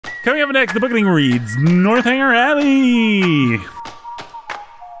Coming up next, the Bookening reads Northanger Abbey.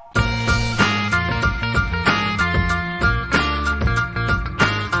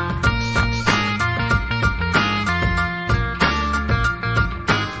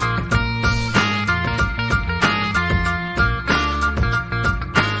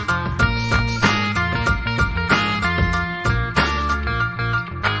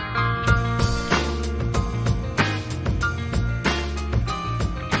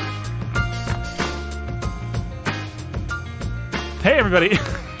 Hey, everybody.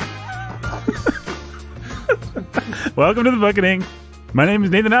 Welcome to the Bookening. My name is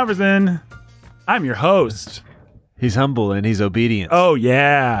Nathan Alverson. I'm your host. He's humble and he's obedient. Oh,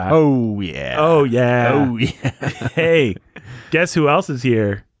 yeah. Oh, yeah. Oh, yeah. Oh, yeah. Hey, guess who else is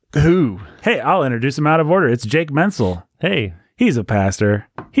here? Who? Hey, I'll introduce him out of order. It's Jake Menzel. Hey. He's a pastor.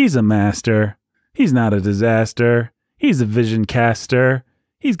 He's a master. He's not a disaster. He's a vision caster.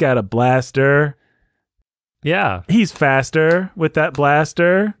 He's got a blaster. Yeah. He's faster with that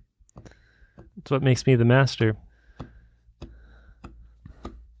blaster. That's what makes me the master.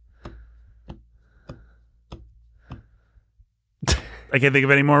 I can't think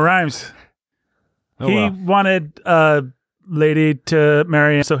of any more rhymes. Oh, He well. wanted a lady to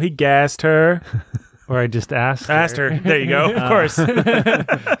marry him, so he gassed her. Or I just asked Asked her. There you go. Of course. I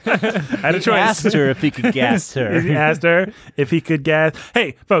had a choice. Asked her if he could gas her. He asked her if he could gas.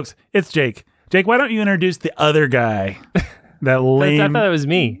 Hey, folks, it's Jake. Jake, why don't you introduce the other guy? That lame. I thought it was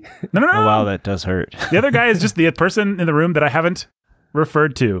me. No. Oh, wow, that does hurt. The other guy is just the person in the room that I haven't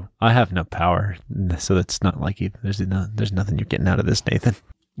referred to. I have no power, so it's not like you. There's nothing you're getting out of this, Nathan.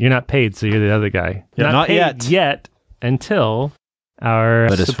 You're not paid, so you're the other guy. Yeah, You're not paid yet. Until our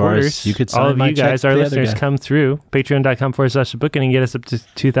But as far as supporters, you could sign all of my you check guys, to our the other listeners, guy. come through patreon.com/booking and get us up to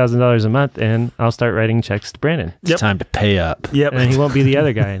 $2,000 a month, and I'll start writing checks to Brandon. It's time to pay up. Yep. And then he won't be the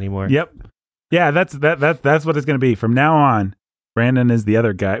other guy anymore. Yep. Yeah, that's what it's going to be. From now on, Brandon is the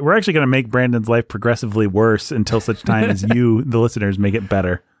other guy. We're actually going to make Brandon's life progressively worse until such time as you, the listeners, make it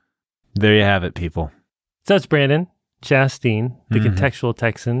better. There you have it, people. So it's Brandon Chastain, the Mhm. contextual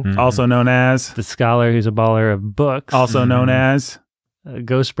Texan, Mhm. Also known as, the scholar who's a baller of books. also known as,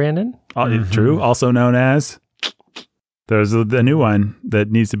 Ghost Brandon. true, also known as, there's a new one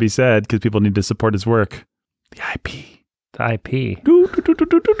that needs to be said because people need to support his work. The IP. The IP. Do, do, do, do,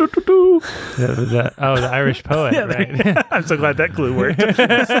 do, do, do, do. The Irish poet, Yeah, right? I'm so glad that clue worked.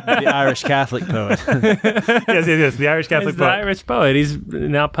 The Irish Catholic poet. yes. The Irish Catholic He's the poet. Irish poet. He's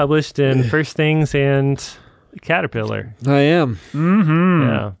now published in First Things and Caterpillar. I am. Mm-hmm.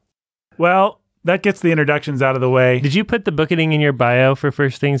 Yeah. Well, that gets the introductions out of the way. Did you put the Bookening in your bio for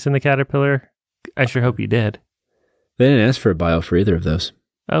First Things in the Caterpillar? I sure hope you did. They didn't ask for a bio for either of those.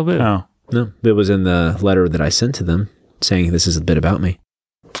 Oh, boo. Oh. No, it was in the letter that I sent to them saying this is a bit about me.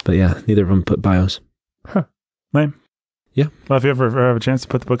 But yeah, neither of them put bios. Lame. Yeah. Well, if you ever have a chance to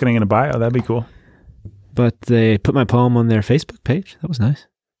put the Bookening in a bio, that'd be cool. But they put my poem on their Facebook page. That was nice.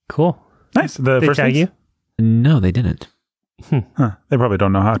 Cool. Nice. The They first tag things? you? No, they didn't. Huh. They probably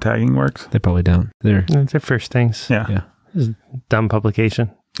don't know how tagging works. They probably don't. They're They're First Things. Yeah. Yeah. This is dumb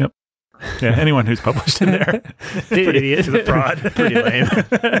publication. Yeah. Anyone who's published in there Idiot. is a fraud. Pretty lame.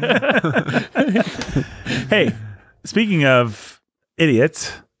 Hey, speaking of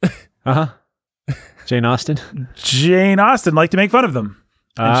idiots, Uh-huh. Jane Austen. Jane Austen liked to make fun of them.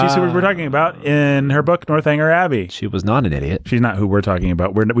 And she's who we're talking about in her book, Northanger Abbey. she was not an idiot. She's not who we're talking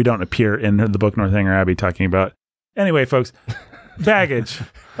about. We don't appear in the book Northanger Abbey talking about. Anyway, folks, baggage.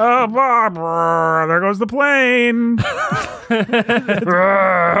 Oh, Barbara, there goes the plane.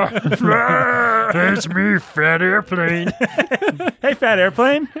 It's me, Fat Airplane. Hey, Fat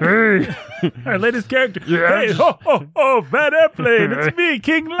Airplane. Hey. Our latest character. Yes. Hey, oh, Fat Airplane. It's me,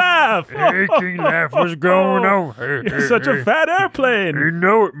 King Laugh. Hey, King Laugh, what's going on? You're such a fat airplane. You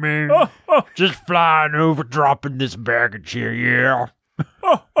know it, man. Just flying over, dropping this baggage here, yeah.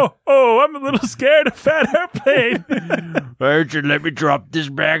 I'm a little scared of Fat Airplane. Why don't you let me drop this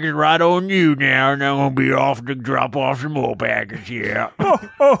baggage right on you now, and I'm going to be off to drop off some more baggage, yeah.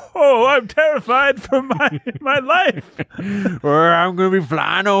 I'm terrified for my life. Or I'm going to be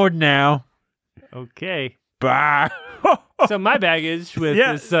flying on now. Okay. Bye. So my baggage with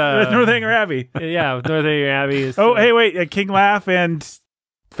Yeah, this... with Northanger Abbey. Yeah, with Northanger Abbey is... Oh, hey, wait. King Laugh and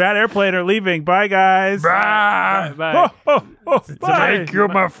Fat Airplane are leaving. Bye, guys. Bye. Bye. Bye. Jake, you're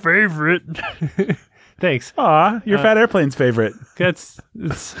my favorite. Thanks. Aw, you're Fat Airplane's favorite. It's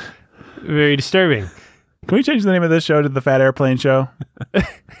very disturbing. Can we change the name of this show to the Fat Airplane Show?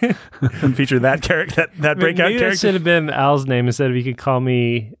 And feature that character, that breakout Maybe that character? should have been Al's name instead of you could call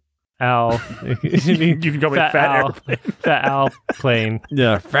me Al. You can call me Fat Al. Airplane. Fat Al plane.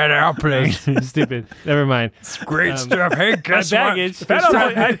 Yeah, fat airplane. Stupid. Never mind. Great stuff. Hey, guess My baggage. Fat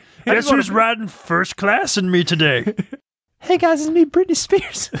Airplane. Guess who's riding first class in me today? Hey guys, it's me, Britney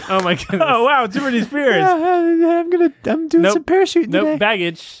Spears. Oh my goodness. Oh wow, it's Britney Spears. I'm doing Nope. some parachuting Nope. today.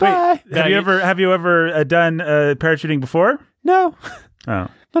 Baggage. Bye. Have you ever done parachuting before? No, Oh,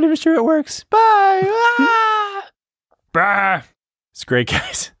 not even sure it works. Bye. Ah! Bah. It's great,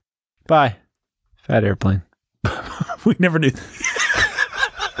 guys. Bye. Fat airplane. we never knew.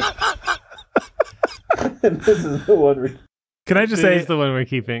 This is the one. Can I just This say, is the one we're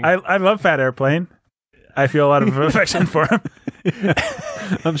keeping. I love Fat Airplane. I feel a lot of affection for him.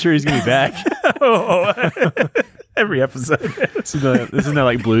 I'm sure he's gonna be back. Every episode. Isn't that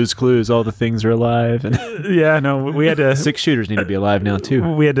like Blue's Clues? All the things are alive, and Yeah, no, we had to 6 shooters need to be alive now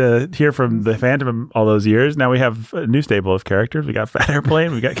too. we had to hear from the Phantom all those years. Now we have a new stable of characters. We got Fat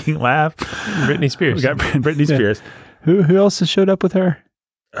Airplane. We got King Laugh. Britney Spears. We got Britney Spears. Who else has showed up with her?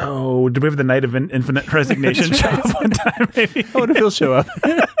 Oh, did we have the Night of Infinite Resignation show up one time? Maybe. I wonder if he'll show up.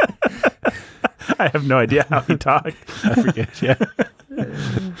 I have no idea how he talked. I forget. Yeah.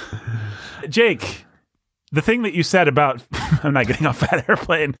 Jake, the thing that you said about I'm not getting off Fat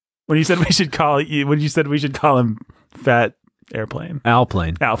Airplane when you said we should call him Fat Airplane.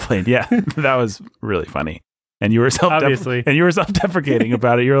 Alplane, yeah. That was really funny. And you were self-deprecating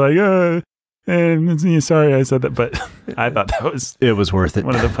about it. You were like, sorry I said that, but I thought that was It was worth it.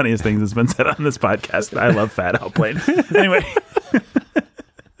 one of the funniest things that's been said on this podcast. I love Fat Alplane. Anyway,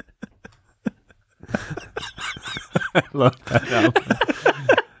 I love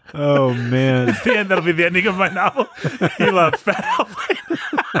that. Oh man. the end. That'll be the ending of my novel. You love Fat Alplane.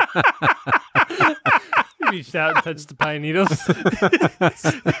 He reached out and touched the pine needles.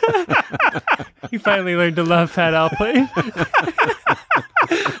 He finally learned to love Fat Al plane.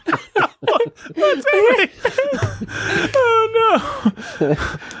 What's happening? Oh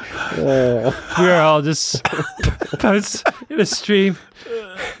no. We are all just boats in a stream.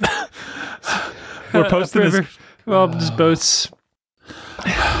 We're posting river. this. We're all just boats.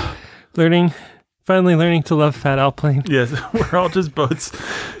 Finally learning to love Fat Al plane. Yes, we're all just boats.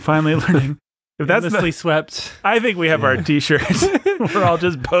 Finally learning. If that's Endlessly swept. I think we have our T-shirts. We're all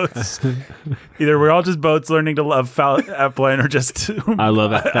just boats. Either we're all just boats learning to love Fat Alplane, or just I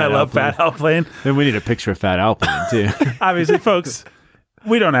love Fat I love Alplane. Fat Alplane. Then we need a picture of Fat Alplane too. Obviously, folks,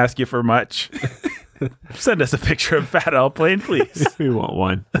 we don't ask you for much. Send us a picture of Fat Alplane, please. We want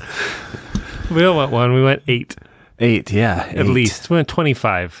one. We don't want one. We want 8 8, yeah. at least. We want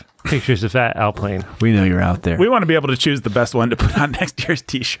 25 pictures of Fat Al plane. We know you're out there. We want to be able to choose the best one to put on next year's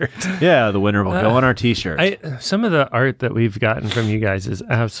T-shirt. Yeah, the winner will go on our T-shirt. Some of the art that we've gotten from you guys is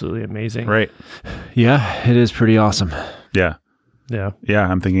absolutely amazing. Right? Yeah, it is pretty awesome. Yeah. Yeah. Yeah.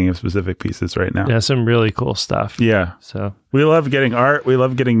 I'm thinking of specific pieces right now. Yeah, some really cool stuff. Yeah. So, We love getting art. We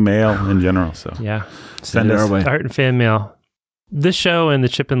love getting mail in general. So yeah. send it us our way. Art and fan mail. This show and the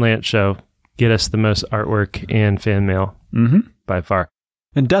Chip and Lance show get us the most artwork and fan mail by far.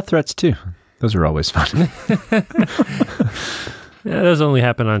 And death threats too. Those are always fun. Yeah, those only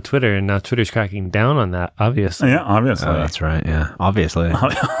happen on Twitter, and now Twitter's cracking down on that, obviously. Yeah, obviously. Oh, that's right. Yeah, obviously.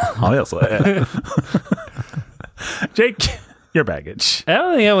 Obviously. Jake, your baggage. I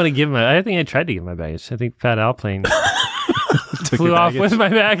don't think I want to give I think I tried to give my baggage. I think Fat Al plane flew your off baggage. with my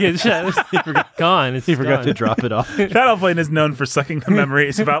baggage. It's gone. It's He forgot gone. to drop it off. Fat Alplane is known for sucking the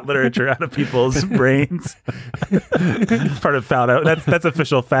memories about literature out of people's brains. It's part of Fat Al. That's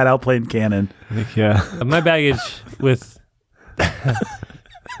official Fat Alplane canon. Yeah. My baggage with...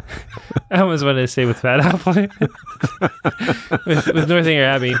 I almost wanted to say with Fat Al plane. with Northanger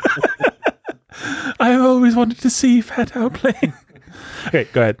Abbey. I always wanted to see Fat Alplane. Okay,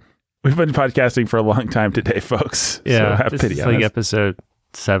 go ahead. We've been podcasting for a long time today, folks. Yeah, so have this pity is on like us. episode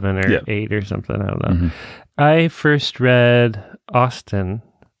 7 or 8 or something. I don't know. Mm-hmm. I first read Austen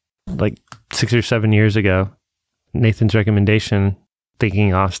like 6 or 7 years ago. Nathan's recommendation,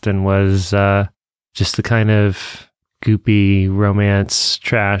 thinking Austen was just the kind of goopy romance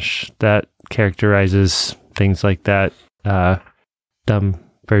trash that characterizes things like that dumb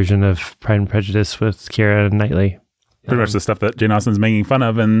version of Pride and Prejudice with Keira Knightley. Pretty much the stuff that Jane Austen's making fun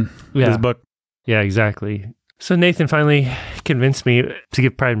of in his book. Yeah, exactly. So Nathan finally convinced me to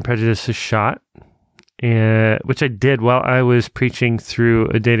give Pride and Prejudice a shot, which I did while I was preaching through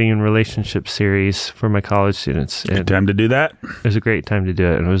a dating and relationship series for my college students. Good time to do that. It was a great time to do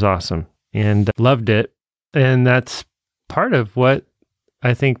it, and it was awesome. And loved it. And that's part of what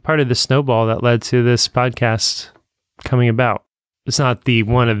I think part of the snowball that led to this podcast coming about. It's not the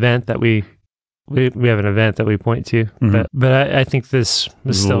one event that we we have an event that we point to. But I think this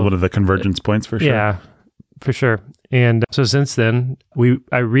was still one of the convergence points for sure. Yeah, for sure. And so since then,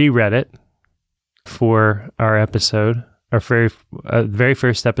 I reread it for our episode, our very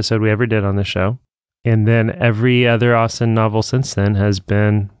first episode we ever did on the show. And then every other Austen novel since then has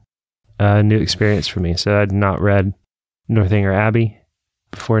been a new experience for me. So I'd not read Northanger Abbey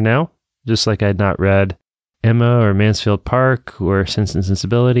before now, just like I'd not read Emma or Mansfield Park or Sense and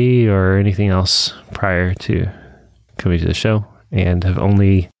Sensibility or anything else prior to coming to the show, and have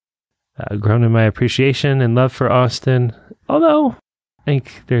only grown in my appreciation and love for Austen. Although I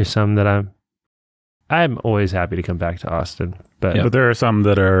think there's some that I'm always happy to come back to Austen, but there are some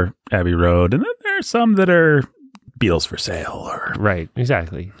that are Abbey Road, and then there are some that are Beatles for Sale, or right,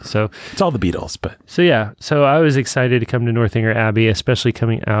 exactly. So it's all the Beatles, but so I was excited to come to Northanger Abbey, especially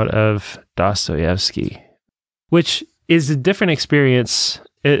coming out of Dostoevsky, which is a different experience.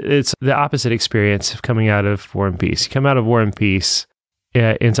 It's the opposite experience of coming out of War and Peace. You come out of War and Peace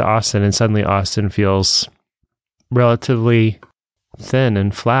into Austen, and suddenly Austen feels relatively thin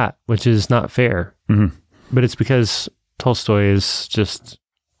and flat, which is not fair. But it's because Tolstoy is just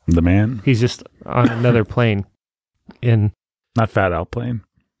the man. He's just on another plane. Not Fat Al plane.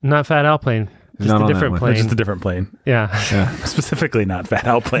 Not Fat Al plane. Just Not a on different that one. plane. Just a different plane. Yeah. Specifically not Fat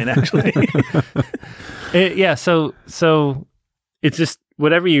Al plane, actually. So it's just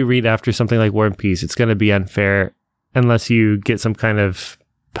whatever you read after something like War and Peace, it's going to be unfair unless you get some kind of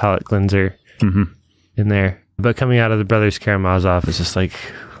palate cleanser in there. But coming out of the Brothers Karamazov is just like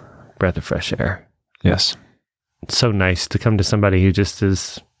breath of fresh air. Yes. It's so nice to come to somebody who just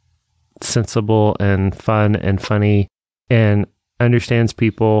is sensible and fun and funny and understands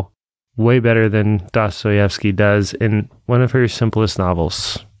people way better than Dostoevsky does in one of her simplest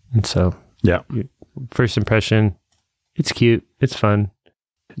novels. And so, first impression, it's cute, it's fun.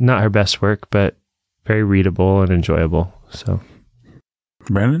 Not her best work, but very readable and enjoyable. So,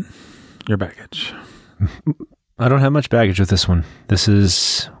 Brandon, your baggage. I don't have much baggage with this one. This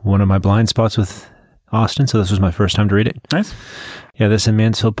is one of my blind spots with Austen, so this was my first time to read it. Nice. Yeah, this in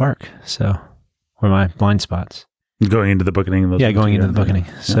Mansfield Park, so were my blind spots. Going into the Bookening. Going into the Bookening.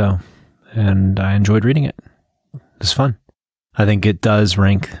 So, and I enjoyed reading it. It was fun. I think it does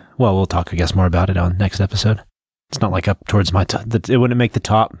rank, well, we'll talk, I guess, more about it on next episode. It's not like up towards my, it wouldn't make the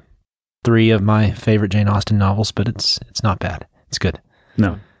top 3 of my favorite Jane Austen novels, but it's not bad. It's good.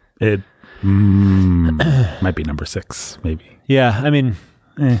 No, it might be number 6, maybe. Yeah, I mean,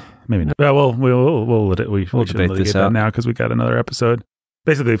 maybe not. Well, we'll debate this out now because we got another episode.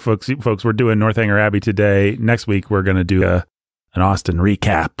 Basically, folks, we're doing Northanger Abbey today. Next week, we're going to do an Austen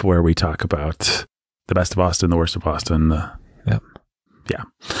recap where we talk about the best of Austen, the worst of Austen. Yeah.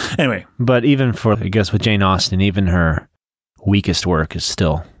 Anyway. But even for, I guess, with Jane Austen, even her weakest work is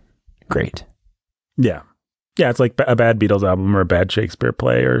still great. Yeah. Yeah, it's like a bad Beatles album or a bad Shakespeare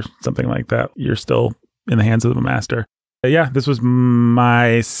play or something like that. You're still in the hands of the master. Yeah, this was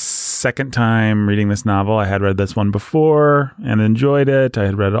my second time reading this novel. I had read this one before and enjoyed it. I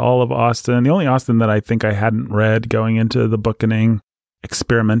had read all of Austen. The only Austen that I think I hadn't read going into the Bookening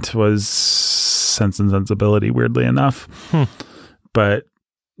experiment was Sense and Sensibility, weirdly enough. But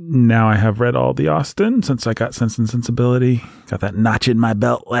now I have read all the Austen since I got Sense and Sensibility. Got that notch in my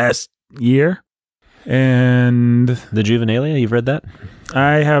belt last year. And the Juvenilia, you've read that?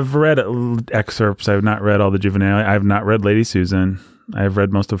 I have read excerpts. I have not read all the Juvenilia. I have not read Lady Susan. I have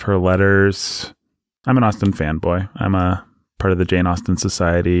read most of her letters. I'm an Austen fanboy. I'm a part of the Jane Austen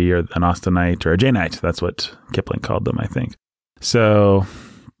Society, or an Austenite, or a Janeite. That's what Kipling called them, I think. So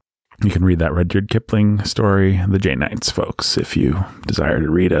you can read that Rudyard Kipling story, The Janeites, folks, if you desire to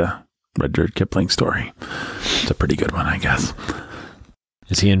read a Rudyard Kipling story. It's a pretty good one, I guess.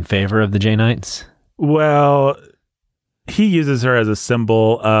 Is he in favor of the Janeites? Well, he uses her as a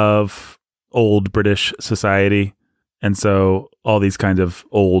symbol of old British society. And so all these kinds of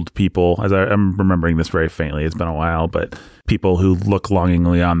old people, as I'm remembering this very faintly, it's been a while, but people who look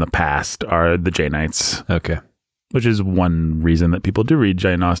longingly on the past are the Janeites. Okay. Which is one reason that people do read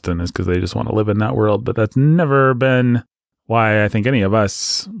Jane Austen, is because they just want to live in that world. But that's never been why I think any of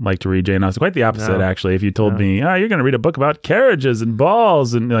us like to read Jane Austen. Quite the opposite, actually. If you told me, you're going to read a book about carriages and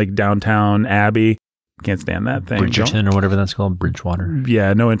balls and like Downtown Abbey, can't stand that thing. Bridgerton or whatever that's called, Bridgewater.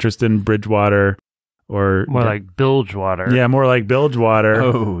 Yeah, no interest in Bridgewater. Or more like Bilgewater. Yeah, more like Bilgewater.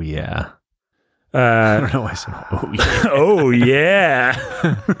 Oh, yeah. I don't know why I said, oh, yeah. Oh,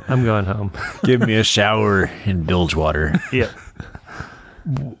 yeah. I'm going home. Give me a shower in Bilgewater. Yeah.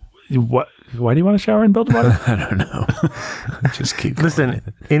 What? Why do you want to shower in Bilgewater? I don't know. Just keep Listen,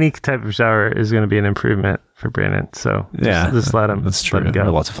 any type of shower is going to be an improvement for Brandon. So just let him. That's true. Let him There go.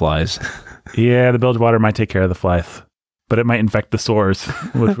 are lots of flies. Yeah, the bilge water might take care of the flies, but it might infect the sores,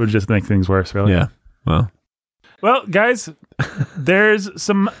 which would just make things worse, really. Yeah. Well, guys, there's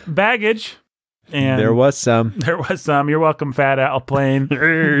some baggage. And There was some. You're welcome, Fat Alplane.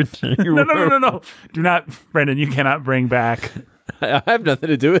 No. Do not, Brendan, you cannot bring back. I have nothing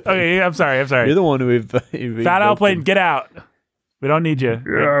to do with it. Okay, I'm sorry. You're the one who Fat Alplane, get out. We don't need you.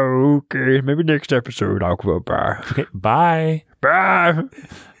 Yeah, okay. Maybe next episode I'll go bye. Okay, bye. Bye. All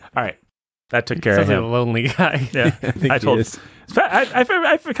right. That took care Sounds of like a him. lonely guy. Yeah. I told. I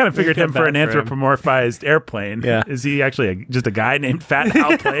kind of figured him for an bad for him. anthropomorphized airplane. Yeah. Is he actually just a guy named Fat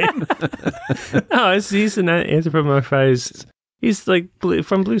Alplane? No, he's an anthropomorphized. He's like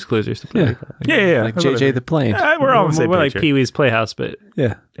from Blue's Clues or something like that. Yeah. Like JJ the Plane. We're all on the same More page like here. Pee Wee's Playhouse, but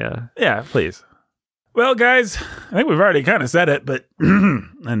Yeah. yeah. Yeah, please. Well, guys, I think we've already kind of said it, but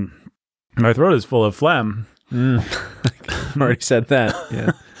and my throat is full of phlegm. I've already said that.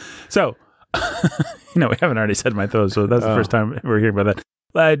 Yeah. So, we haven't already said my throat, so that's the first time we're hearing about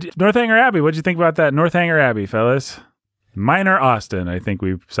that. Northanger Abbey, what'd you think about that? Northanger Abbey, fellas. Minor Austen, I think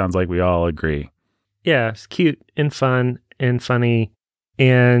sounds like we all agree. Yeah, it's cute and fun and funny,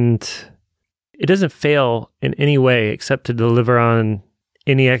 and it doesn't fail in any way except to deliver on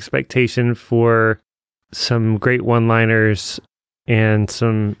any expectation for some great one-liners and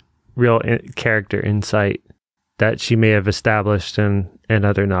some real character insight that she may have established in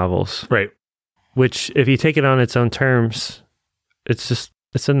other novels. Right. Which, if you take it on its own terms, it's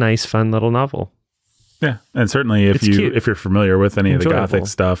a nice, fun little novel. Yeah, and certainly if you're familiar with any of the Enjoyable. Gothic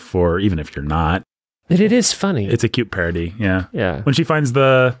stuff, or even if you're not, And it is funny. it's a cute parody. Yeah. Yeah. When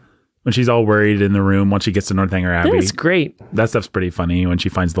she's all worried in the room once she gets to Northanger Abbey, That's great. that stuff's pretty funny. When she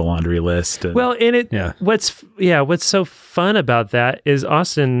finds the laundry list. And, Well, in it, Yeah. what's so fun about that is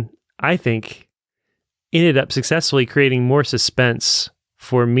Austen, I think, ended up successfully creating more suspense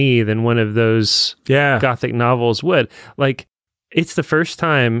for me than one of those Gothic novels would. Like, it's the first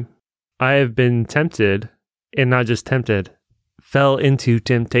time I have been tempted, and not just tempted, fell into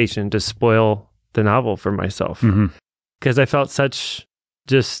temptation to spoil the novel for myself. Because I felt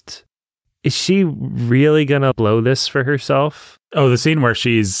is she really going to blow this for herself? Oh, the scene where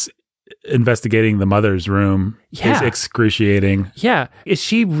she's investigating the mother's room is excruciating. Yeah. Is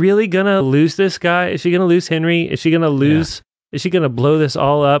she really going to lose this guy? Is she going to lose Henry? Is she going to lose? Is she going to blow this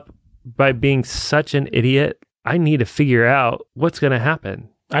all up by being such an idiot? I need to figure out what's going to happen.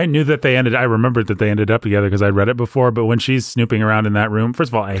 I remembered that they ended up together because I'd read it before, but when she's snooping around in that room, first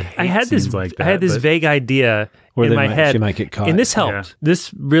of all, I had this vague idea in my head. She might get caught. And this helped. Yeah.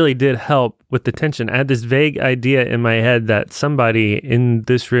 This really did help with the tension. I had this vague idea in my head that somebody in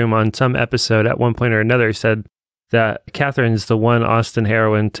this room on some episode at one point or another said that Catherine's the one Austen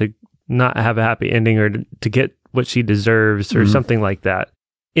heroine to not have a happy ending or to get what she deserves or something like that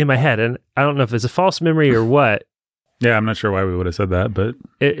in my head. And I don't know if it's a false memory or what. Yeah, I'm not sure why we would have said that, but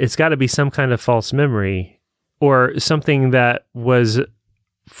It's got to be some kind of false memory or something that was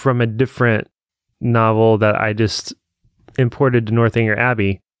from a different novel that I just imported to Northanger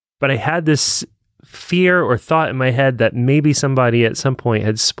Abbey. But I had this fear or thought in my head that maybe somebody at some point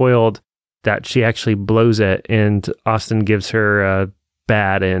had spoiled that she actually blows it and Austen gives her a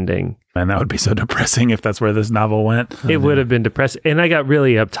bad ending. man, that would be so depressing if that's where this novel went. It would have been depressing. And I got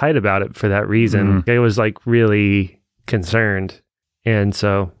really uptight about it for that reason. I was like really concerned. And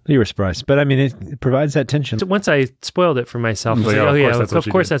so You were surprised. But I mean, it provides that tension. once I spoiled it for myself, I was Yeah, like, of course that's what of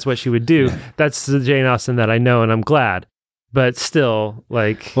she course did. that's what she would do. That's the Jane Austen that I know, and I'm glad. But still,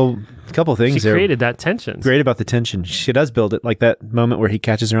 like, Well, a couple things she there. created that tension. Great about the tension. She does build it, like that moment where he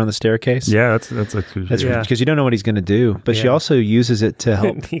catches her on the staircase. Yeah, that's That's Yeah. because you don't know what he's going to do, but she Yeah. also uses it to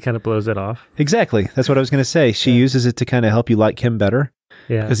help. He kind of blows it off. Exactly. That's what I was going to say. She uses it to kind of help you like him better.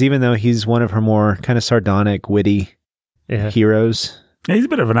 Yeah. Because even though he's one of her more kind of sardonic, witty Yeah. heroes. Yeah, he's a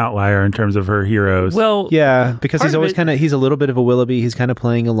bit of an outlier in terms of her heroes. Well, Yeah, because Part he's of always it- he's a little bit of a Willoughby. He's kind of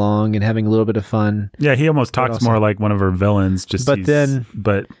playing along and having a little bit of fun. yeah, he almost talks also- more like one of her villains.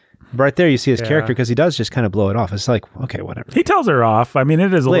 But Right there, you see his Yeah. character because he does just kind of blow it off. It's like, okay, whatever. he tells her off. I mean,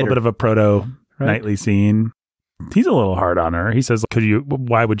 it is a Later. little bit of a proto Right. nightly scene. He's a little hard on her. He says,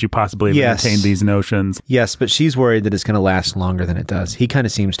 why would you possibly Yes. maintain these notions? Yes, but she's worried that it's going to last longer than it does. He kind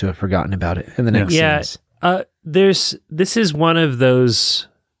of seems to have forgotten about it in the next Yeah. scenes. this is one of those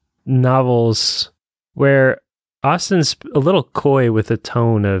novels where Austen's a little coy with the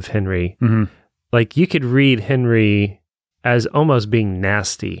tone of Henry. Mhm. Like, you could read Henry as almost being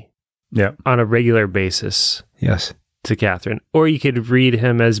nasty Yeah. on a regular basis Yes. to Catherine, or you could read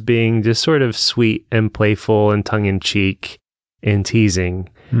him as being just sort of sweet and playful and tongue-in-cheek and teasing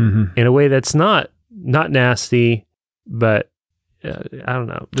Mm-hmm. in a way that's not nasty, but I don't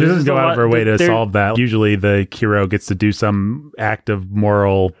know. She doesn't go out of her way to solve that. Usually the hero gets to do some act of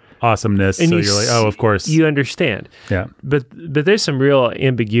moral awesomeness. And so you're like, oh, of course. You understand. Yeah. But there's some real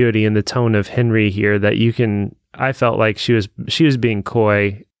ambiguity in the tone of Henry here that I felt like she was being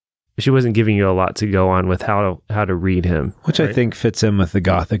coy. She wasn't giving you a lot to go on with how to read him. Which I think fits in with the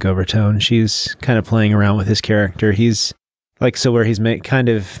gothic overtone. She's kind of playing around with his character. He's like, so where he's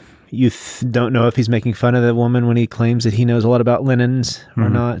don't know if he's making fun of the woman when he claims that he knows a lot about linens or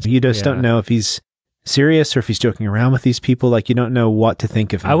not. You just don't know if he's serious or if he's joking around with these people. Like, you don't know what to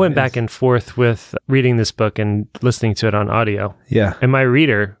think of him. I went back and forth with reading this book and listening to it on audio. Yeah. And my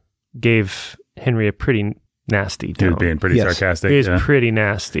reader gave Henry a pretty nasty tone. He was being pretty sarcastic. He was pretty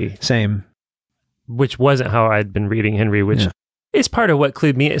nasty. Same. Which wasn't how I'd been reading Henry, which is part of what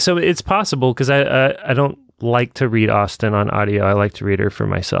clued me. So it's possible, because I don't like to read Austen on audio. I like to read her for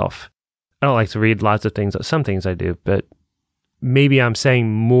myself. I don't like to read lots of things. Some things I do, but maybe I'm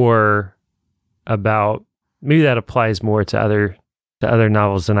saying more about, maybe that applies more to other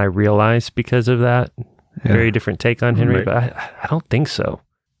novels than I realize because of that. Very different take on Henry, but I don't think so.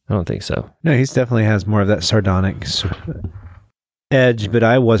 No, he definitely has more of that sardonic edge, but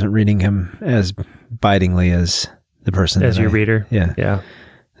I wasn't reading him as bitingly as the person. As your reader? Yeah. Yeah.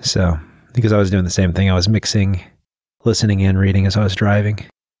 So, because I was doing the same thing. I was mixing listening and reading as I was driving.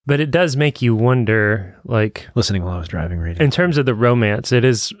 But it does make you wonder, like... Listening while I was driving, reading. In terms of the romance, it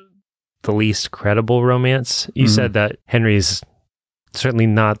is the least credible romance. You said that Henry's certainly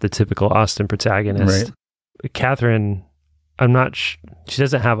not the typical Austen protagonist. Right. Catherine, I'm not... she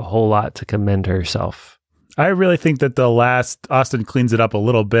doesn't have a whole lot to commend herself. I really think that the last... Austen cleans it up a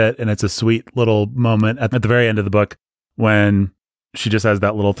little bit, and it's a sweet little moment at the very end of the book when she just has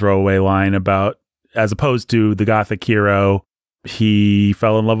that little throwaway line about, as opposed to the Gothic hero... he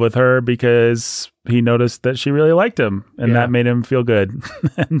fell in love with her because he noticed that she really liked him, and that made him feel good.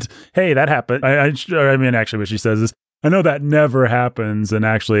 And hey, that happened. I mean, actually, what she says is, I know that never happens, and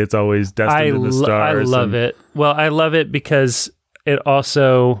actually, it's always destined in the stars. I love it. Well, I love it because it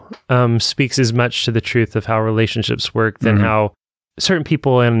also speaks as much to the truth of how relationships work than how certain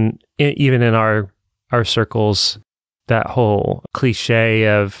people, and even in our circles, that whole cliche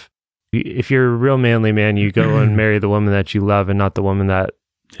of, if you're a real manly man, you go and marry the woman that you love and not the woman that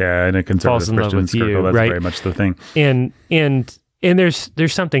in a conservative Christian circle, that's very much the thing. And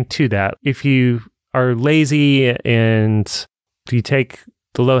there's something to that. If you are lazy and you take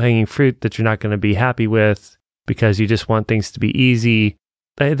the low-hanging fruit that you're not going to be happy with because you just want things to be easy,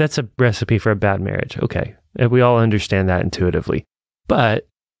 that's a recipe for a bad marriage. Okay, and we all understand that intuitively. But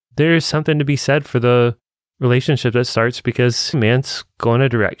there's something to be said for the relationship that starts because a man's going a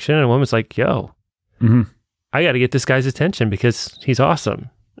direction and a woman's like, yo, I got to get this guy's attention because he's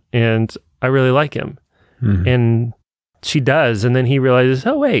awesome and I really like him. And she does. And then he realizes,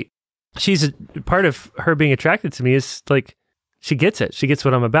 oh, wait, part of her being attracted to me is like, she gets it. She gets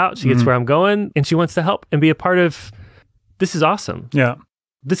what I'm about. She gets where I'm going, and she wants to help and be a part of, this is awesome. Yeah.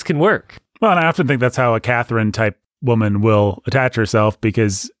 This can work. Well, and I often think that's how a Catherine type woman will attach herself,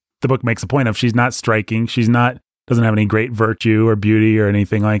 because the book makes a point of, she's not striking. Doesn't have any great virtue or beauty or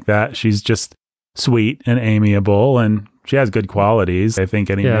anything like that. She's just sweet and amiable, and she has good qualities. I think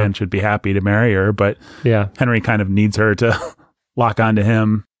any man should be happy to marry her, but Henry kind of needs her to lock onto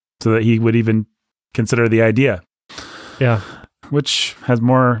him so that he would even consider the idea. Yeah. Which has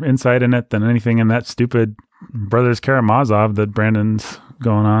more insight in it than anything in that stupid Brothers Karamazov that Brandon's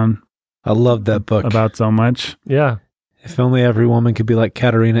going on. I love that book. About so much. Yeah. If only every woman could be like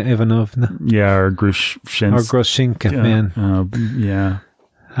Katerina Ivanovna. Yeah, or Grushinka, man. Yeah.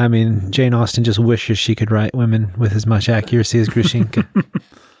 I mean, Jane Austen just wishes she could write women with as much accuracy as Grushinka.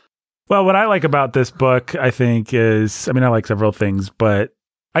 Well, what I like about this book, I think, is, I mean, I like several things, but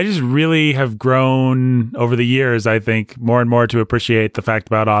I just really have grown over the years, I think, more and more to appreciate the fact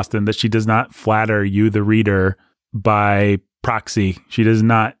about Austen that she does not flatter you, the reader, by proxy. She does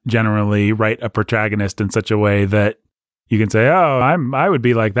not generally write a protagonist in such a way that you can say, oh, I would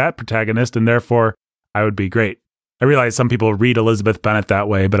be like that protagonist, and therefore I would be great. I realize some people read Elizabeth Bennet that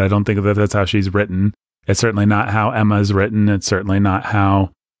way, but I don't think that that's how she's written. It's certainly not how Emma's written. It's certainly not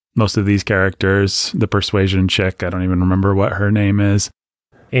how most of these characters, the persuasion chick, I don't even remember what her name is.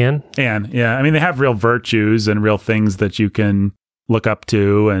 Anne, yeah. I mean, they have real virtues and real things that you can look up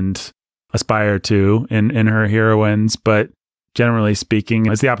to and aspire to in her heroines, but generally speaking,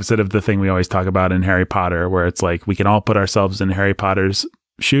 it's the opposite of the thing we always talk about in Harry Potter, where it's like we can all put ourselves in Harry Potter's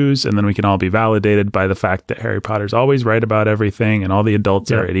shoes, and then we can all be validated by the fact that Harry Potter's always right about everything, and all the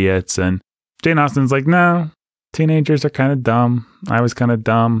adults are idiots. And Jane Austen's like, no, teenagers are kind of dumb. I was kind of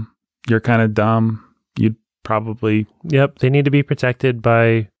dumb. You're kind of dumb. You'd probably. Yep, they need to be protected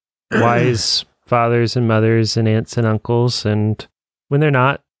by wise fathers and mothers and aunts and uncles. And when they're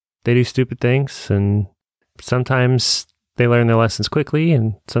not, they do stupid things. And sometimes they learn their lessons quickly,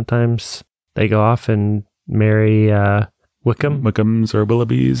 and sometimes they go off and marry Wickhams or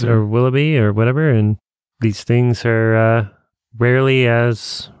Willoughbys or Willoughby or whatever. And these things are rarely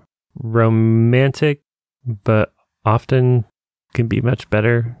as romantic, but often can be much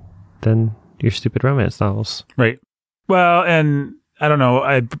better than your stupid romance novels. Right. Well, and I don't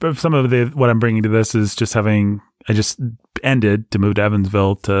know. Some of what I'm bringing to this is just I just ended to move to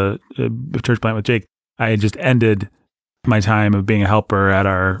Evansville to church plant with Jake. I just ended my time of being a helper at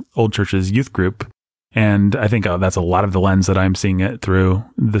our old church's youth group. And I think that's a lot of the lens that I'm seeing it through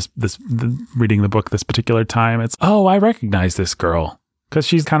reading the book this particular time. It's, I recognize this girl because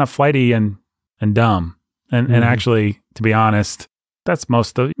she's kind of flighty and dumb. And actually, to be honest, that's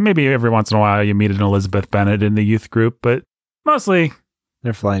maybe every once in a while you meet an Elizabeth Bennet in the youth group, but mostly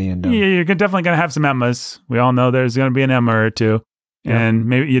they're flighty and dumb. You're definitely going to have some Emmas. We all know there's going to be an Emma or two. Yeah. And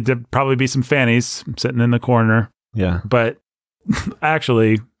maybe you'd probably be some Fannies sitting in the corner. Yeah. But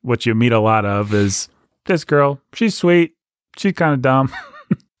actually, what you meet a lot of is this girl. She's sweet. She's kind of dumb.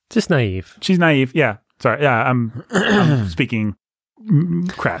 Just naive. She's naive. Yeah. Sorry. Yeah. I'm speaking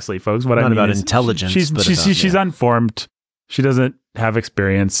crassly, folks. What Not I mean about is intelligence. She's unformed. She doesn't have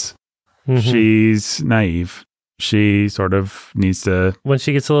experience. Mm-hmm. She's naive. She sort of needs to. When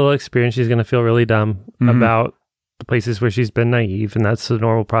she gets a little experience, she's going to feel really dumb about the places where she's been naive, and that's the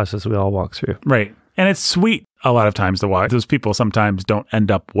normal process we all walk through. Right. And it's sweet a lot of times to watch. Those people sometimes don't end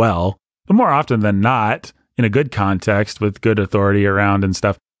up well, but more often than not, in a good context with good authority around and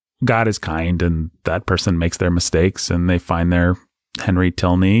stuff, God is kind, and that person makes their mistakes, and they find their Henry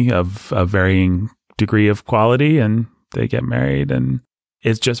Tilney of a varying degree of quality, and they get married, and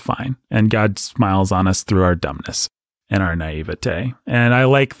it's just fine. And God smiles on us through our dumbness and our naivete. And I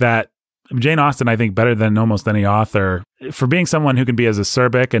like that. Jane Austen, I think, better than almost any author, for being someone who can be as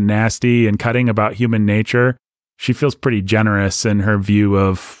acerbic and nasty and cutting about human nature, she feels pretty generous in her view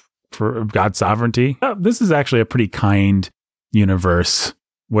of God's sovereignty. This is actually a pretty kind universe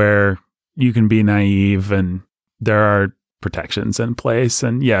where you can be naive and there are protections in place.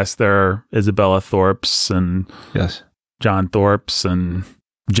 And yes, there are Isabella Thorpes and John Thorpes and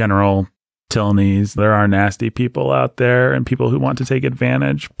General Tilneys. There are nasty people out there and people who want to take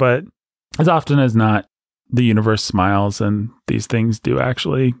advantage, but as often as not, the universe smiles and these things do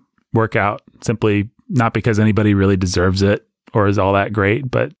actually work out, simply not because anybody really deserves it or is all that great,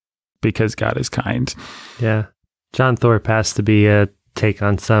 but because God is kind. Yeah. John Thorpe has to be a take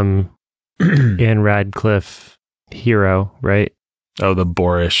on some Anne Radcliffe hero, right? Oh, the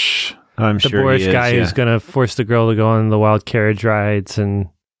boorish. I'm sure the boorish he is, guy who's going to force the girl to go on the wild carriage rides and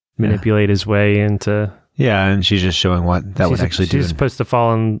manipulate his way into... Yeah, and she's just showing what that would actually do. She's supposed to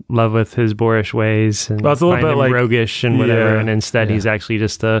fall in love with his boorish ways and it's a little bit like roguish and whatever, and instead he's actually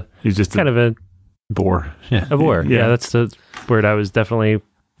just a bore. Yeah, a bore. Yeah, that's the word I was definitely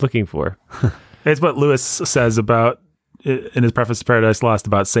looking for. It's what Lewis says about in his preface to Paradise Lost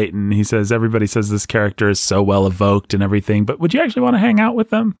about Satan. He says everybody says this character is so well evoked and everything, but would you actually want to hang out with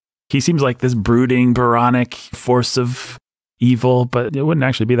them? He seems like this brooding, Byronic force of evil, but it wouldn't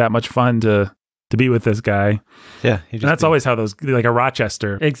actually be that much fun to be with this guy. Yeah. And that's always how those, like a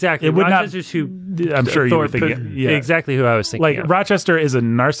Rochester. Exactly. It would Rochester's who I'm sure you were thinking. Yeah. Exactly who I was thinking. Like of. Rochester is a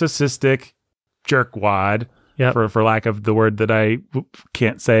narcissistic jerkwad, for lack of the word that I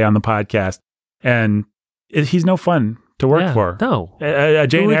can't say on the podcast. And he's no fun to work for. No. A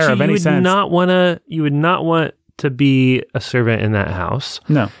Jane Eyre of any sense. You would not want to be a servant in that house.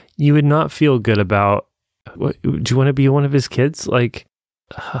 No. You would not feel good about, do you want to be one of his kids? Like,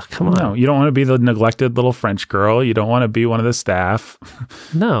 come on. No, you don't want to be the neglected little French girl. You don't want to be one of the staff.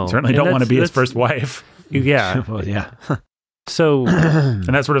 No. Certainly don't want to be his first wife. Yeah. Well, yeah. So, and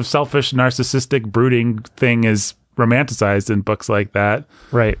that sort of selfish, narcissistic, brooding thing is romanticized in books like that.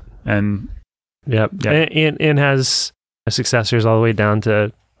 Right. And and has successors all the way down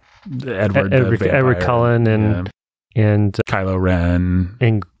to Edward Cullen and Kylo Ren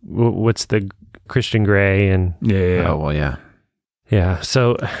and what's the Christian Grey and Oh well, yeah. Yeah.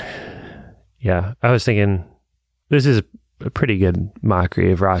 So, I was thinking this is a pretty good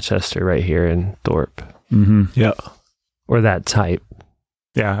mockery of Rochester right here in Thorpe. Mm-hmm. Yeah. Or that type.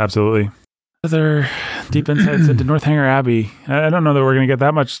 Yeah, absolutely. Other deep insights into Northanger Abbey. I don't know that we're going to get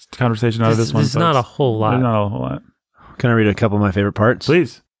that much conversation out of this one. There's not a whole lot. There's not a whole lot. Can I read a couple of my favorite parts?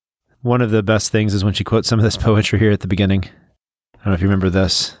 Please. One of the best things is when she quotes some of this poetry here at the beginning. I don't know if you remember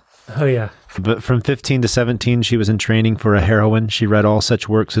this. Oh, yeah. But from 15 to 17, she was in training for a heroine. She read all such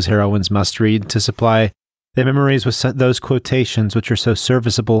works as heroines must read to supply They memorize with those quotations which are so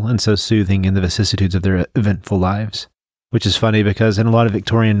serviceable and so soothing in the vicissitudes of their eventful lives. Which is funny because in a lot of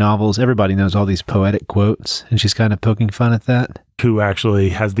Victorian novels, everybody knows all these poetic quotes, and she's kind of poking fun at that. Who actually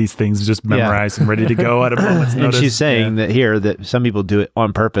has these things just memorized and ready to go at a moment's notice. And she's saying that here, that some people do it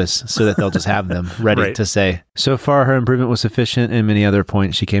on purpose so that they'll just have them ready to say. So far, her improvement was sufficient, and many other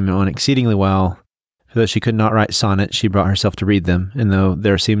points she came on exceedingly well. For though she could not write sonnets, she brought herself to read them, and though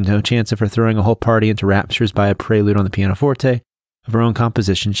there seemed no chance of her throwing a whole party into raptures by a prelude on the pianoforte, of her own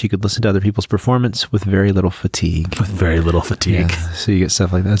composition, she could listen to other people's performance with very little fatigue. With very little fatigue. Yeah, so you get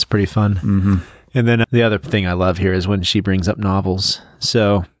stuff like that. It's pretty fun. Mm-hmm. And then the other thing I love here is when she brings up novels.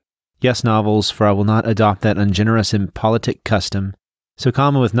 So, yes, novels, for I will not adopt that ungenerous and politic custom, so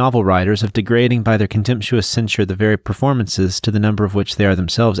common with novel writers, of degrading by their contemptuous censure the very performances to the number of which they are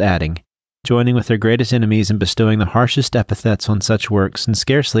themselves adding, joining with their greatest enemies in bestowing the harshest epithets on such works, and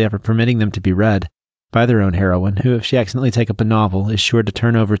scarcely ever permitting them to be read by their own heroine, who, if she accidentally take up a novel, is sure to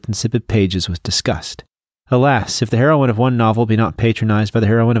turn over its insipid pages with disgust. Alas, if the heroine of one novel be not patronized by the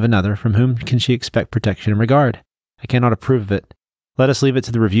heroine of another, from whom can she expect protection and regard? I cannot approve of it. Let us leave it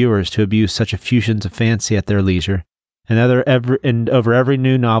to the reviewers to abuse such effusions of fancy at their leisure, and over every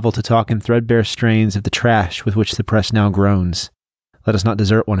new novel to talk in threadbare strains of the trash with which the press now groans. Let us not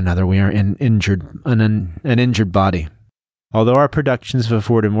desert one another. We are an injured body. Although our productions have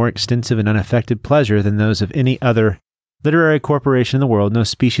afforded more extensive and unaffected pleasure than those of any other literary corporation in the world, no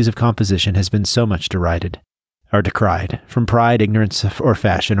species of composition has been so much decried. From pride, ignorance, or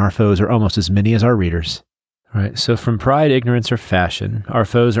fashion, our foes are almost as many as our readers. Right. So from pride, ignorance, or fashion, our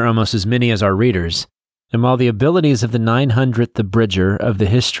foes are almost as many as our readers. And while the abilities of the 900th abridger of the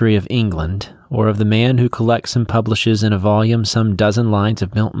history of England, or of the man who collects and publishes in a volume some dozen lines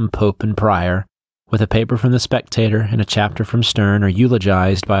of Milton, Pope, and Prior, with a paper from the Spectator and a chapter from Sterne, are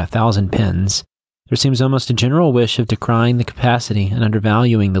eulogized by 1,000 pens, there seems almost a general wish of decrying the capacity and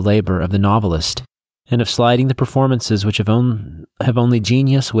undervaluing the labor of the novelist, and of slighting the performances which have only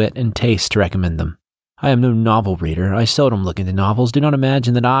genius, wit, and taste to recommend them. I am no novel reader. I seldom look into novels. Do not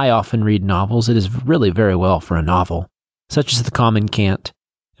imagine that I often read novels. It is really very well for a novel. Such is the common cant.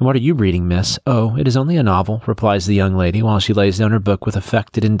 And what are you reading, miss? Oh, it is only a novel, replies the young lady, while she lays down her book with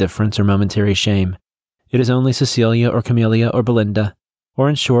affected indifference or momentary shame. It is only Cecilia or Camellia or Belinda, or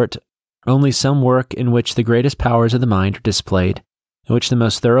in short, only some work in which the greatest powers of the mind are displayed, in which the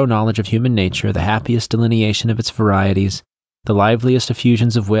most thorough knowledge of human nature, the happiest delineation of its varieties, the liveliest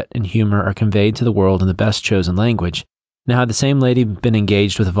effusions of wit and humor are conveyed to the world in the best chosen language. Now, had the same lady been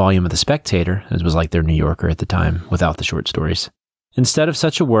engaged with a volume of The Spectator, as was like their New Yorker at the time, without the short stories, instead of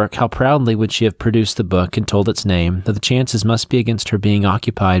such a work, how proudly would she have produced the book and told its name, though the chances must be against her being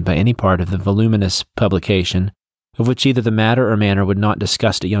occupied by any part of the voluminous publication, of which either the matter or manner would not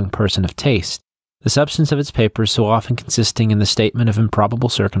disgust a young person of taste, the substance of its papers so often consisting in the statement of improbable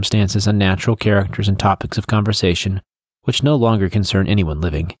circumstances, unnatural characters, and topics of conversation, which no longer concern anyone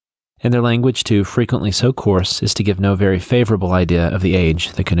living, and their language, too, frequently so coarse as to give no very favorable idea of the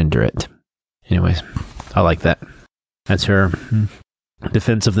age that could endure it. Anyways, I like that. That's her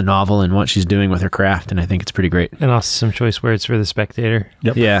defense of the novel and what she's doing with her craft, and I think it's pretty great. And also some choice words for The Spectator.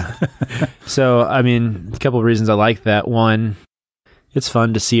 Yep. Yeah. So, I mean, a couple of reasons I like that. One, it's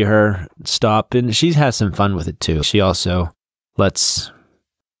fun to see her stop, and she has some fun with it, too. She also lets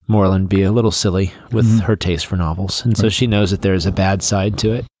Moreland be a little silly with her taste for novels, and so she knows that there's a bad side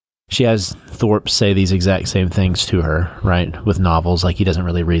to it. She has Thorpe say these exact same things to her, right, with novels, like he doesn't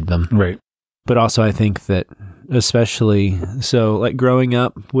really read them. Right. But also I think that especially, so like growing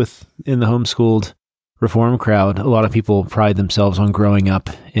up in the homeschooled reform crowd, a lot of people pride themselves on growing up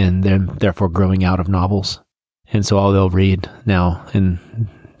and then therefore growing out of novels. And so all they'll read now, and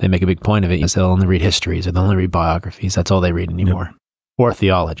they make a big point of it, is they'll only read histories or they'll only read biographies. That's all they read anymore. Yep. Or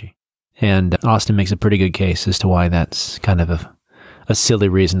theology. And Austen makes a pretty good case as to why that's kind of a silly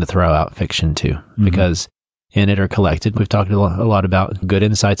reason to throw out fiction too, because in it are collected. We've talked a lot about good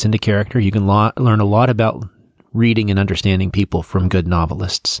insights into character. You can learn a lot about reading and understanding people from good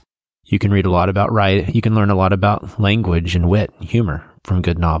novelists. You can read a lot about writing. You can learn a lot about language and wit and humor from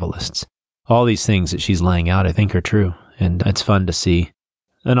good novelists. All these things that she's laying out, I think, are true. And it's fun to see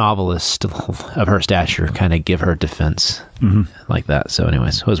a novelist of her stature kind of give her defense like that. So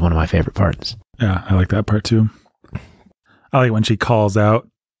anyways, it was one of my favorite parts. Yeah, I like that part too. I like when she calls out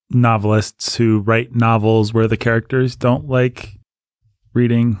novelists who write novels where the characters don't like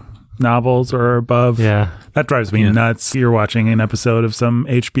reading novels or above. Yeah. That drives me nuts. You're watching an episode of some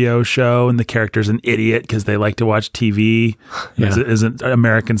HBO show and the character's an idiot because they like to watch TV. Isn't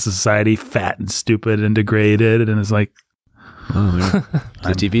American society fat and stupid and degraded? And it's like, Oh, yeah.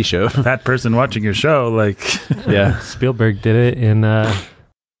 It's a TV show. Fat person watching your show, like Yeah. Spielberg did it in. oh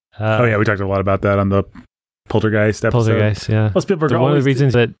yeah, we talked a lot about that on the Poltergeist episode. Poltergeist, yeah. Well, Spielberg One of the always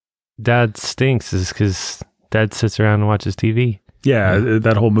reasons that Dad stinks is because Dad sits around and watches TV. Yeah,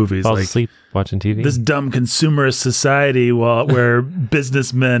 that whole movie is Falls like asleep watching TV. this dumb consumerist society where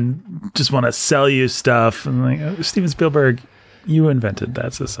businessmen just want to sell you stuff. And like, Steven Spielberg, you invented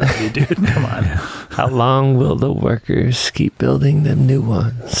that society, dude. Come on. How long will the workers keep building them new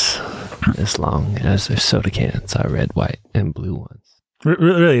ones? As long as their soda cans are red, white, and blue ones.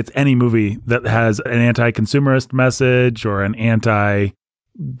 Really, it's any movie that has an anti-consumerist message or an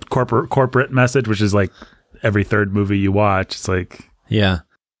anti-corporate message, which is like every third movie you watch. It's like, Yeah.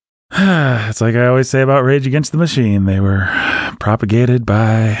 it's like I always say about Rage Against the Machine. They were propagated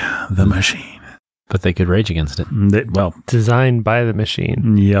by the machine. But they could rage against it. Well, Designed by the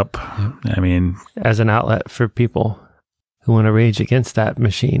machine yep. I mean, as an outlet for people who want to rage against that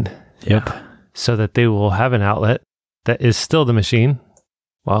machine. Yep. So that they will have an outlet that is still the machine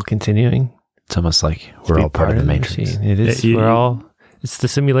while continuing. It's almost like we're all part of the Matrix. Machine. It is. It's the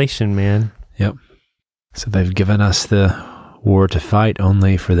simulation, man. Yep. So they've given us the war to fight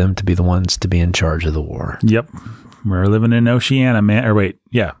only for them to be the ones to be in charge of the war. yep. We're living in Oceania, man. Or wait,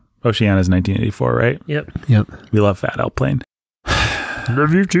 yeah. Oceania's 1984, right? Yep. We love Fat Airplane.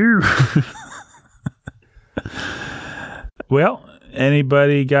 Love you too. Well,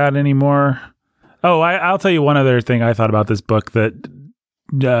 anybody got any more? Oh, I'll tell you one other thing I thought about this book that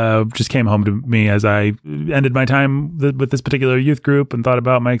just came home to me as I ended my time with this particular youth group and thought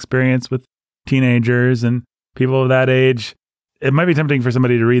about my experience with teenagers and people of that age. It might be tempting for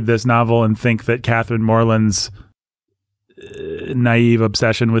somebody to read this novel and think that Catherine Morland's naive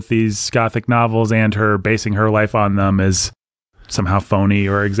obsession with these Gothic novels and her basing her life on them is somehow phony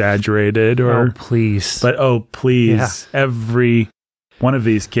or exaggerated. Or Oh, please. But please, every one of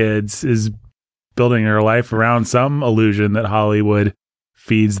these kids is building their life around some illusion that Hollywood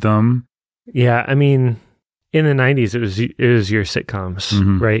feeds them. Yeah, I mean, in the 90s, it was your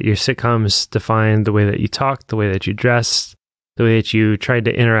sitcoms, right? Your sitcoms defined the way that you talked, the way that you dressed, the way that you tried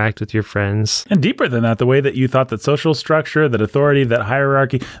to interact with your friends. And deeper than that, the way that you thought that social structure, that authority, that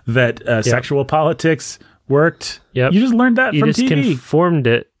hierarchy, that sexual politics worked. Yep. You just learned that from TV. Conformed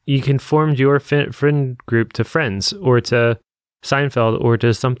it. You conformed your friend group to Friends or to Seinfeld or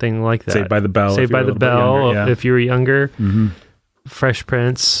to something like that. Saved by the Bell. Saved by the Bell if you were younger. Mm-hmm. Fresh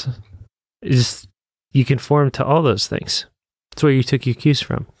Prince. You conform to all those things. That's where you took your cues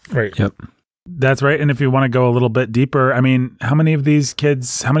from. Right. Yep. That's right. And if you want to go a little bit deeper, I mean, how many kids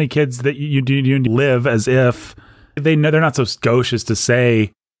that you live as if they know they're not so gauche as to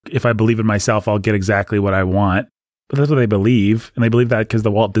say, if I believe in myself, I'll get exactly what I want. But that's what they believe. And they believe that because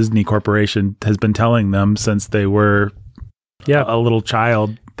the Walt Disney Corporation has been telling them since they were a little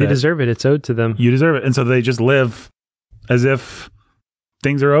child. They deserve it. It's owed to them. You deserve it. And so they just live as if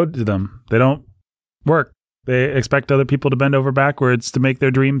things are owed to them. They don't work. They expect other people to bend over backwards to make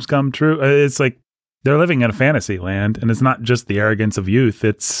their dreams come true. It's like they're living in a fantasy land, and it's not just the arrogance of youth.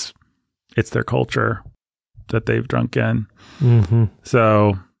 It's their culture that they've drunk in. Mm-hmm.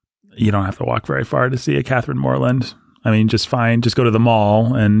 So you don't have to walk very far to see a Catherine Morland. I mean, just go to the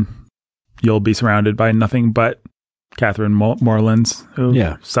mall and you'll be surrounded by nothing but Catherine Morlands who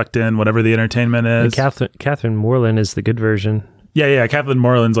sucked in whatever the entertainment is. Catherine Morland is the good version. Yeah. Catherine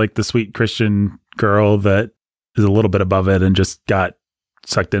Morland's like the sweet Christian girl that is a little bit above it and just got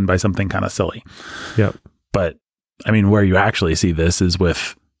sucked in by something kind of silly. Yep. But I mean, where you actually see this is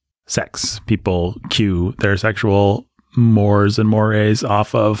with sex. People cue their sexual mores and mores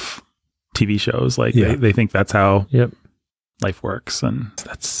off of TV shows. Like they think that's how life works. And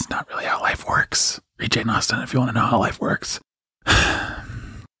that's not really how life works. Read Jane Austen if you want to know how life works.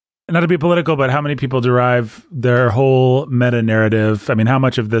 Not to be political, but how many people derive their whole meta narrative? I mean, how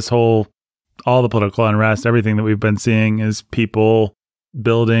much of this all the political unrest, everything that we've been seeing is people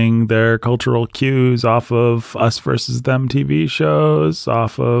building their cultural cues off of Us Versus Them TV shows,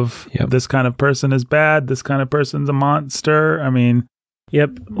 off of this kind of person is bad, this kind of person's a monster. I mean,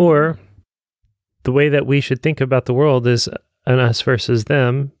 or the way that we should think about the world is an us versus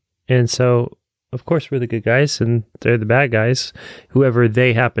them. And so, of course, we're the good guys and they're the bad guys, whoever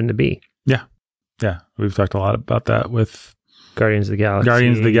they happen to be. Yeah. We've talked a lot about that with Guardians of the Galaxy.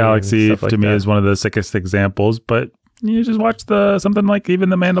 Guardians of the Galaxy, to me, is one of the sickest examples. But you just watch something like even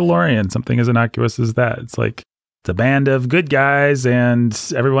The Mandalorian, something as innocuous as that. It's like it's a band of good guys and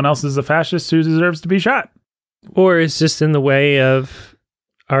everyone else is a fascist who deserves to be shot. Or it's just in the way of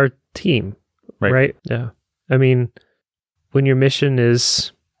our team, right? Yeah. I mean, when your mission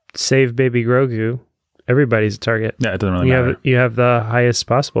is save baby Grogu, everybody's a target. Yeah, it doesn't really matter. You have the highest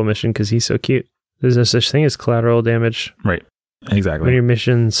possible mission because he's so cute. There's no such thing as collateral damage. Right. Exactly. When your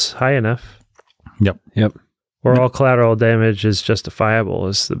mission's high enough. Yep. Or all collateral damage is justifiable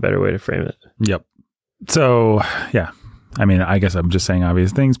is the better way to frame it. Yep. So, yeah. I mean, I guess I'm just saying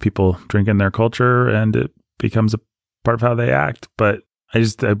obvious things. People drink in their culture and it becomes a part of how they act. But I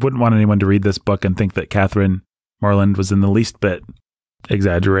wouldn't want anyone to read this book and think that Catherine Morland was in the least bit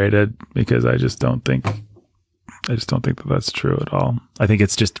exaggerated, because I just don't think that that's true at all. I think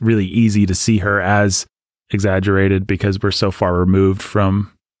it's just really easy to see her as exaggerated because we're so far removed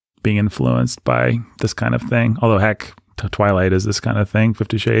from being influenced by this kind of thing. Although, heck, Twilight is this kind of thing.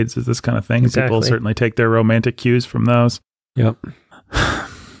 50 Shades is this kind of thing. Exactly. People certainly take their romantic cues from those. Yep.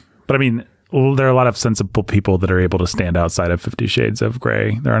 But I mean, there are a lot of sensible people that are able to stand outside of 50 Shades of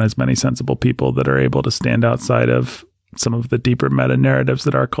Grey. There aren't as many sensible people that are able to stand outside of some of the deeper meta narratives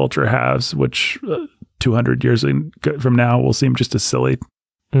that our culture has, which 200 years from now will seem just as silly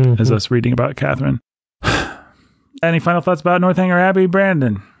as us reading about Catherine. Any final thoughts about Northanger Abbey,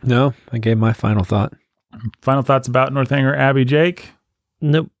 Brandon? No, I gave my final thought. Final thoughts about Northanger Abbey, Jake?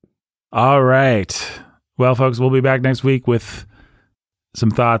 Nope. All right. Well, folks, we'll be back next week with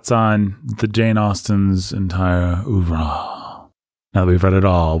some thoughts on the Jane Austen's entire oeuvre. Now that we've read it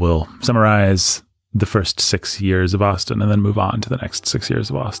all, we'll summarize the first 6 years of Austen and then move on to the next 6 years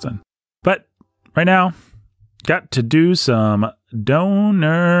of Austen. But right now, got to do some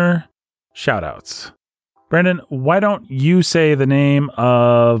donor shout-outs. Brandon, why don't you say the name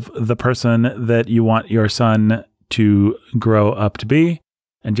of the person that you want your son to grow up to be?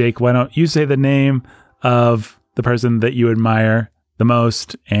 And Jake, why don't you say the name of the person that you admire the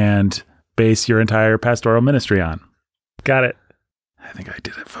most and base your entire pastoral ministry on? Got it. I think I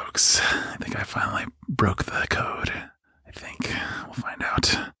did it, folks. I think I finally broke the code. I think. We'll find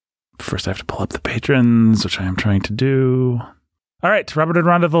out. First, I have to pull up the patrons, which I am trying to do. All right, Robert and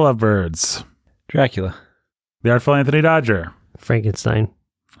Rhonda the Lovebirds. Dracula. The Artful Anthony Dodger. Frankenstein.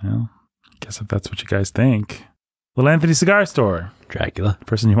 Well, I guess if that's what you guys think. Little Anthony Cigar Store. Dracula. The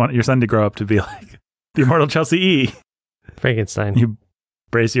person you want your son to grow up to be like. The immortal Chelsea E. Frankenstein. You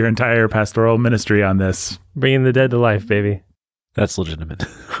brace your entire pastoral ministry on this. Bringing the dead to life, baby. That's legitimate.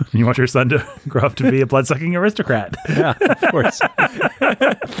 You want your son to grow up to be a blood-sucking aristocrat. Yeah, of course.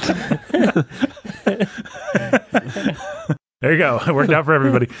 There you go. It worked out for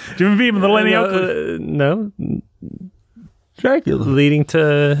everybody. Jimmy Beam and Little Annie Oakley. No. Dracula. Leading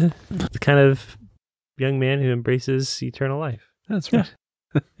to the kind of young man who embraces eternal life. That's right.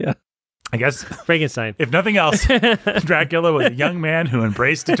 Yeah. I guess, Frankenstein. if nothing else, Dracula was a young man who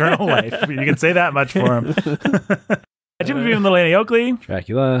embraced eternal life. You can say that much for him. Jimmy Beam and Little Annie Oakley.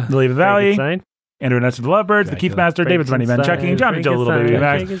 Dracula. The Leave Valley. Frankenstein. Andrew and Esther the Lovebirds, the Keith Master, David's Money Man, Chucky, John and Joe, Little Baby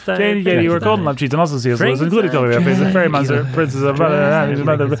Max, Janie, Katie, you were Golden Love Cheats, and also C.S. Lewis, including Toby Faces, Fairy Monster, Princess of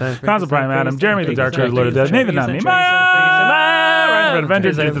Mother, Council Prime Adam, Jeremy the Dark Lord of Death, Nathan Not Me, Maya, Red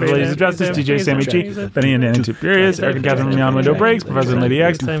Avengers, Youth of the Ladies of Justice, DJ Sammy G, Benny and Nanny Two Furious, Eric and Catherine from Beyond Window Breaks, Professor and Lady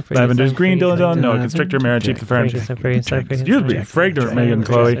X, Lavender's Green, Dylan, Noah Constrictor, Mara Cheap the French, Usually Fragrant, Megan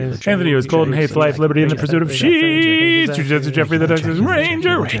Chloe, Anthony who is cold and hates life, liberty, and the pursuit of sheets, Jeffrey the Texas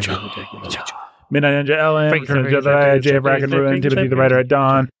Ranger, Rachel. Midnight Ninja Ellen, Return of the Jedi, JF Rack and Ruin, Timothy the Writer at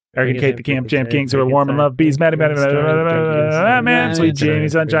Dawn, Eric and Kate the Camp Champ Kings who are warm and love bees, Maddie, Man, Sweet Jamie,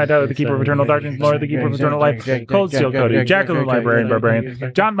 Sunshine, Tyler the Keeper of Eternal Darkness, Laura the Keeper of Eternal Life, Cold Steel Cody, Jacqueline the Librarian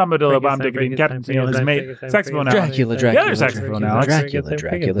Barbarian, John Bombadillo, Bomb Dickety, Captain Neil, his mate, Saxophone Alex, the other Saxophone Alex,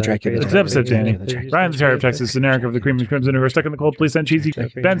 this episode Danny, Ryan the Terror of Texas, and Eric of the Cream and Crimson who are stuck in the cold police and cheesy,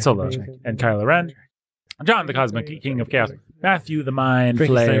 Ben Solo, and Kylo Ren, John the Cosmic King of Chaos, Matthew the Mind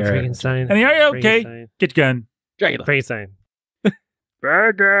Flayer. Frankenstein. And are you okay? Get your gun. Dracula. Frankenstein.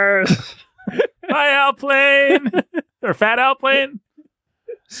 Burgers. Hi, Alplane. Or Fat Alplane.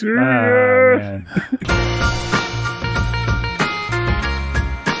 See ya. Man.